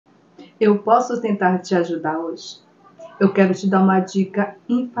Eu posso tentar te ajudar hoje. Eu quero te dar uma dica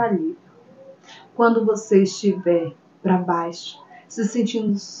infalível. Quando você estiver para baixo, se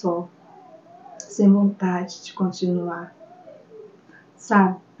sentindo só, sem vontade de continuar,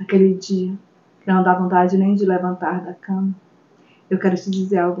 sabe, aquele dia que não dá vontade nem de levantar da cama, eu quero te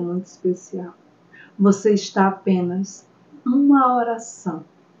dizer algo muito especial. Você está apenas uma oração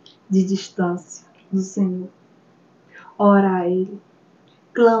de distância do Senhor. Ora a Ele,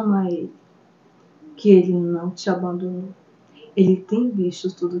 clama a Ele, que Ele não te abandonou. Ele tem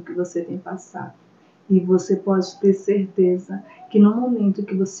visto tudo o que você tem passado. E você pode ter certeza que no momento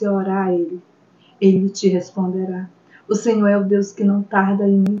que você orar a Ele, Ele te responderá. O Senhor é o Deus que não tarda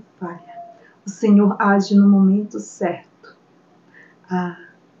e nem falha. O Senhor age no momento certo.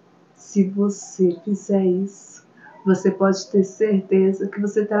 Se você fizer isso, você pode ter certeza que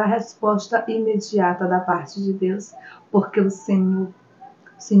você terá resposta imediata da parte de Deus, porque o Senhor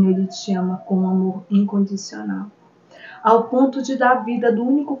Ele te ama com um amor incondicional, ao ponto de dar a vida do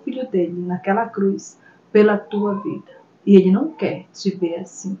único filho dele naquela cruz pela tua vida. E Ele não quer te ver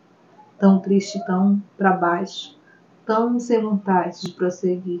assim, tão triste, tão para baixo, tão sem vontade de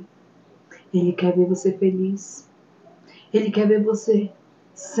prosseguir. Ele quer ver você feliz. Ele quer ver você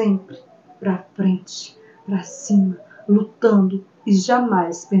sempre para frente, para cima, lutando e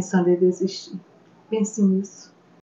jamais pensando em desistir. Pense nisso.